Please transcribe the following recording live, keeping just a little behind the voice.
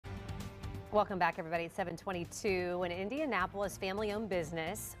Welcome back, everybody. It's 7:22. An Indianapolis family-owned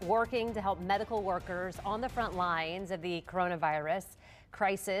business working to help medical workers on the front lines of the coronavirus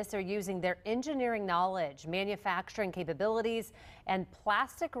crisis are using their engineering knowledge, manufacturing capabilities, and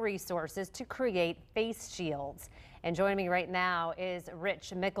plastic resources to create face shields. And joining me right now is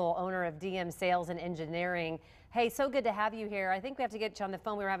Rich Mickle, owner of DM Sales and Engineering. Hey, so good to have you here. I think we have to get you on the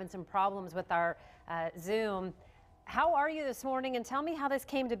phone. We were having some problems with our Zoom. How are you this morning? And tell me how this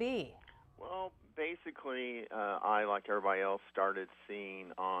came to be. Well, basically, I, like everybody else, started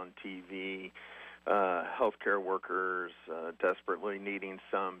seeing on TV healthcare workers desperately needing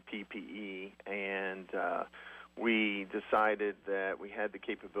some PPE, and we decided that we had the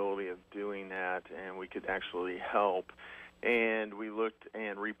capability of doing that and we could actually help. And we looked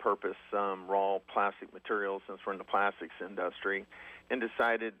and repurposed some raw plastic materials, since we're in the plastics industry, and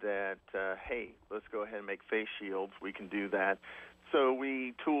decided that, hey, let's go ahead and make face shields. We can do that. So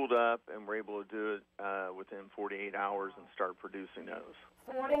we tooled up and were able to do it within 48 hours and start producing those.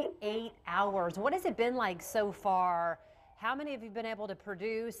 48 hours. What has it been like so far? How many have you been able to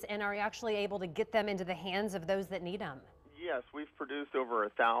produce, and are you actually able to get them into the hands of those that need them? Yes, we've produced over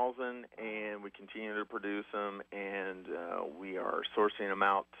 1,000, and we continue to produce them, and we are sourcing them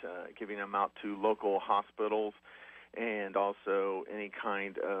out, giving them out to local hospitals, and also any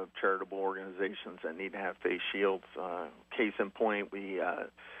kind of charitable organizations that need to have face shields. Case in point, we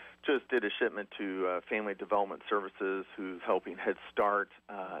just did a shipment to Family Development Services, who's helping Head Start.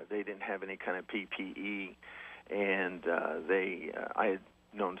 They didn't have any kind of PPE, and I had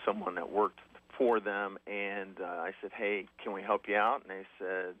known someone that worked for them, and I said, hey, can we help you out? And they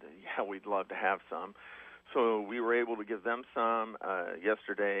said, yeah, we'd love to have some. So we were able to give them some.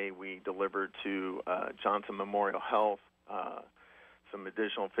 Yesterday we delivered to Johnson Memorial Health some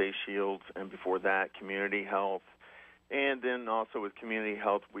additional face shields, and before that, Community Health. And then also with Community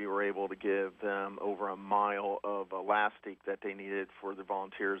Health, we were able to give them over a mile of elastic that they needed for the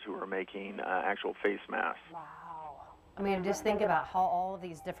volunteers who were making actual face masks. Wow. I mean, just think about how all of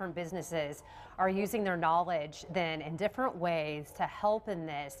these different businesses are using their knowledge then in different ways to help in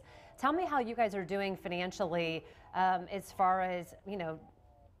this. Tell me how you guys are doing financially as far as,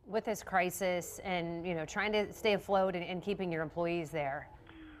 with this crisis and, trying to stay afloat and keeping your employees there.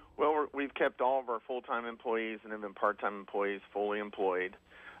 Well, we've kept all of our full-time employees and even part-time employees fully employed.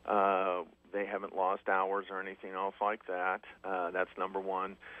 They haven't lost hours or anything else like that. That's number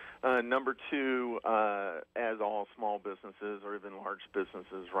one. Number two, as all small businesses or even large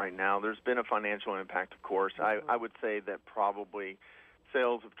businesses right now, there's been a financial impact, of course. I would say that probably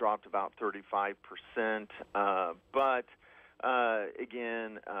sales have dropped about 35%, but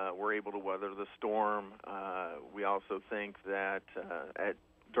again, we're able to weather the storm. We also think that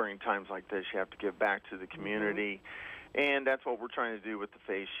during times like this, you have to give back to the community, and that's what we're trying to do with the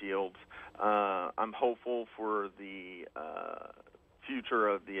face shields. I'm hopeful for the future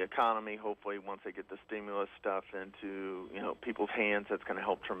of the economy. Hopefully, once they get the stimulus stuff into people's hands, that's going to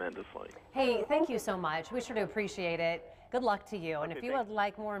help tremendously. Hey, thank you so much. We sure do appreciate it. Good luck to you. And if you would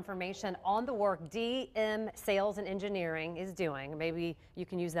like more information on the work DM Sales and Engineering is doing, maybe you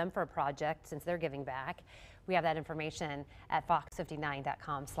can use them for a project since they're giving back. We have that information at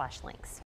fox59.com/links.